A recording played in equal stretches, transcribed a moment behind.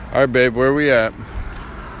All right, babe, where are we at?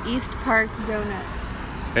 East Park Donuts.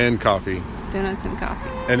 And coffee. Donuts and coffee.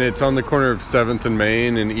 And it's on the corner of 7th and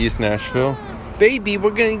Main in East Nashville. Baby,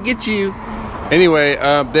 we're going to get you. Anyway,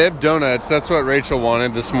 they have donuts. That's what Rachel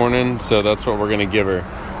wanted this morning, so that's what we're going to give her.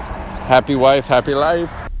 Happy wife, happy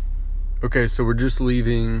life. Okay, so we're just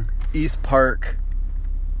leaving East Park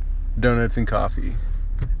Donuts and Coffee.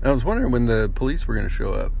 And I was wondering when the police were going to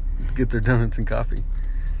show up to get their donuts and coffee.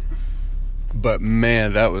 But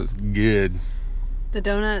man, that was good. The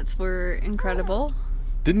donuts were incredible.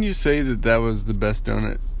 Didn't you say that was the best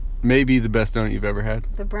donut? Maybe the best donut you've ever had?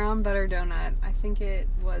 The brown butter donut. I think it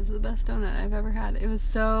was the best donut I've ever had. It was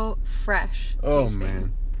so fresh. Oh, tasting.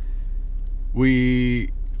 Man.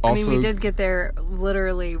 We did get there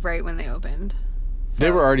literally right when they opened. So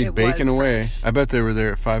they were already baking away. Fresh. I bet they were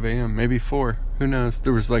there at 5 a.m., maybe 4. Who knows?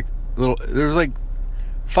 There was like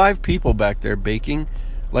 5 people back there baking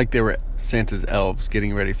like they were Santa's elves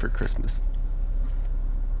getting ready for Christmas.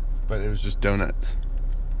 But it was just donuts.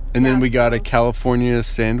 And then we got a California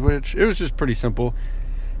sandwich. It was just pretty simple.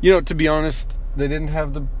 You know, to be honest, they didn't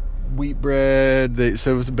have the wheat bread.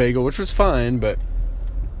 So it was a bagel, which was fine, but...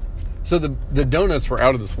 So the donuts were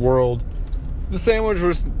out of this world. The sandwich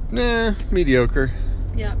was, mediocre.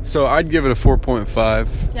 Yeah. So I'd give it a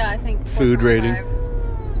 4.5. Yeah, I think 4.5. Food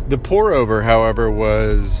rating. The pour-over, however,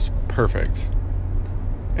 was perfect.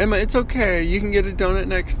 Emma, it's okay. You can get a donut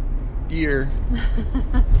next year.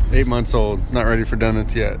 8 months old. Not ready for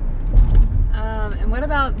donuts yet. And what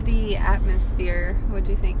about the atmosphere? What'd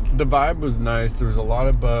you think? The vibe was nice. There was a lot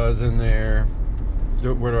of buzz in there.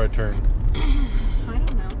 Where do I turn? I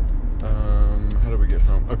don't know. How do we get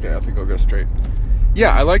home? Okay, I think I'll go straight.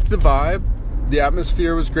 Yeah, I liked the vibe. The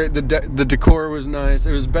atmosphere was great. The decor was nice.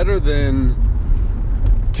 It was better than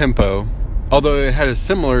Tempo. Although it had a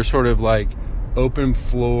similar sort of like open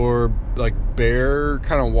floor, like bare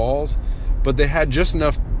kind of walls. But they had just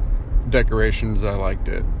enough decorations. I liked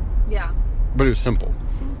it. Yeah. But it was simple.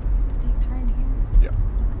 Do you turn here?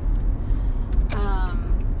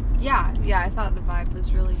 Yeah. Yeah, I thought the vibe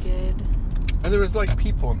was really good. And there was like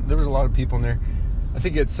people. There was a lot of people in there. I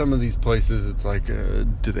think at some of these places it's like,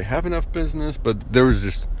 do they have enough business? But there was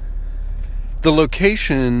just the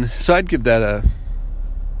location. So I'd give that a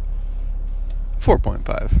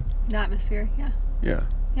 4.5. The atmosphere, yeah. Yeah.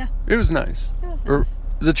 Yeah. It was nice. It was nice.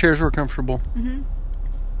 The chairs were comfortable. Mm-hmm.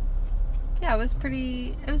 Yeah, it was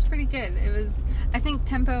pretty good. I think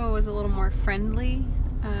Tempo was a little more friendly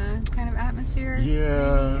kind of atmosphere.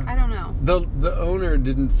 Yeah. Maybe. I don't know. The owner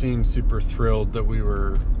didn't seem super thrilled that we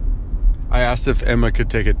were... I asked if Emma could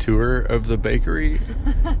take a tour of the bakery,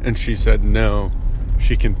 and she said no.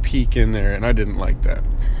 She can peek in there, and I didn't like that.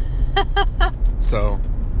 So,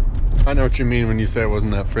 I know what you mean when you say it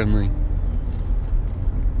wasn't that friendly.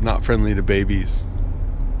 Not friendly to babies.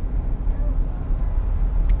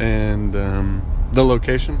 And the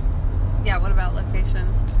location? Yeah, what about location?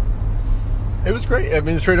 It was great. I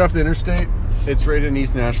mean, it's right off the interstate. It's right in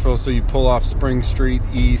East Nashville, so you pull off Spring Street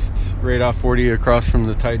East, right off 40 across from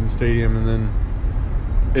the Titan Stadium, and then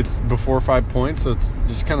it's before 5 Points, so it's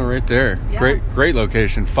just kind of right there. Yeah. Great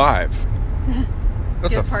location. 5.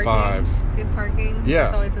 That's Good a parking. 5. Good parking. Yeah.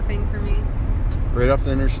 That's always a thing for me. Right off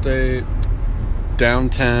the interstate,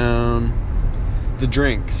 downtown. The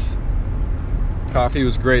drinks. Coffee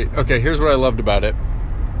was great. Okay, here's what I loved about it.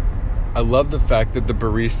 I love the fact that the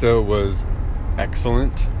barista was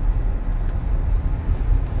excellent.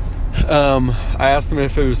 I asked him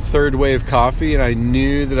if it was third wave coffee, and I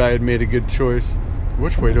knew that I had made a good choice.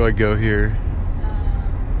 Which way do I go here?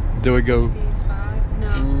 Do I go... 65? No,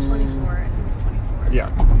 24. I think it's 24. Yeah,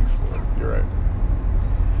 24. You're right.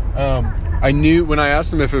 I knew when I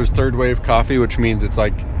asked him if it was third wave coffee, which means it's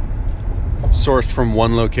like sourced from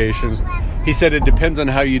one location. He said it depends on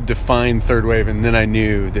how you define third wave, and then I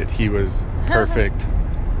knew that he was perfect.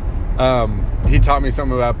 He taught me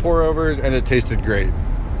something about pour-overs, and it tasted great.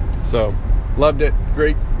 So, loved it.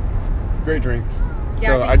 Great drinks. Yeah,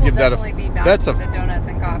 so I think I'd we'll give that definitely be back to the donuts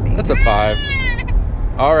and coffee. That's a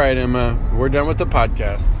 5. All right, Emma, we're done with the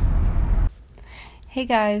podcast. Hey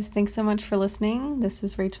guys, thanks so much for listening. This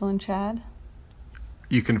is Rachel and Chad.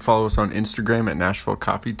 You can follow us on Instagram at Nashville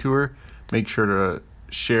Coffee Tour. Make sure to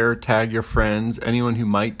share, tag your friends, anyone who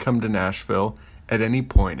might come to Nashville at any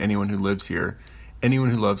point, anyone who lives here,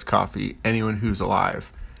 anyone who loves coffee, anyone who's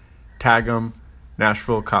alive. Tag them,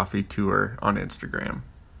 Nashville Coffee Tour on Instagram.